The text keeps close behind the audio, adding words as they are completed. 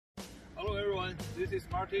This is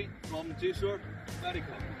Martin from Geasure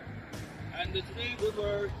Medical, and today we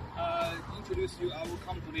will introduce you our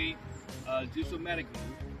company, Geasure Medical.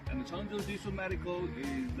 And Chengdu Geasure Medical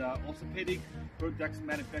is orthopedic products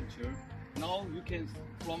manufacturer. Now you can,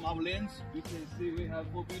 from our lens, you can see we have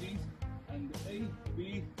 4 buildings, and A,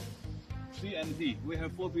 B, C, and D. We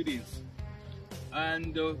have 4 buildings.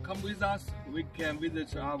 And come with us, we can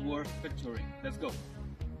visit our factory. Let's go.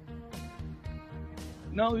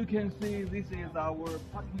 Now you can see this is our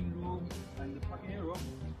parking room and the parking area,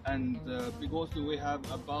 and because we have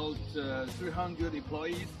about 300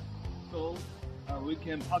 employees, so we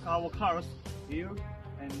can park our cars here,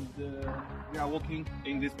 and we are working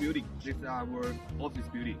in this building. This is our office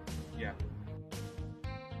building. Yeah.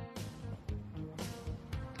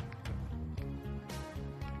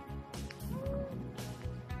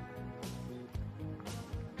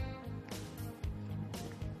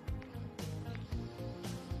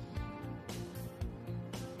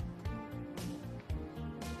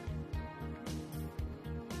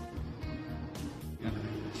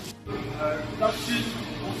 Production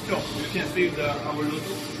workshop. You can see our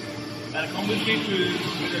logo, and come with me to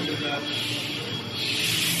visit the.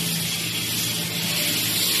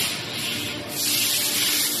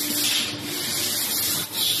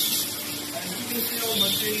 And you can see our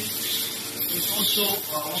machine is also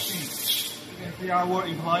working. You can see our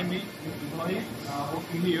employees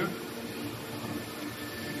working here,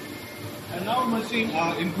 and our machine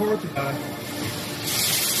are imported.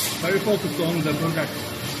 Very focused on the product.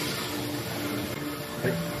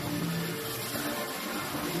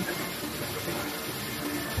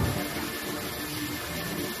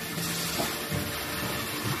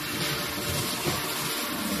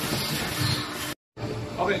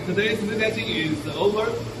 Okay, today's meeting is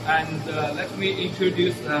over, and let me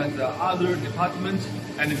introduce the other departments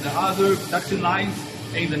and the other production lines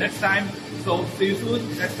in the next time. So see you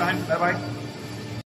soon next time. Bye bye.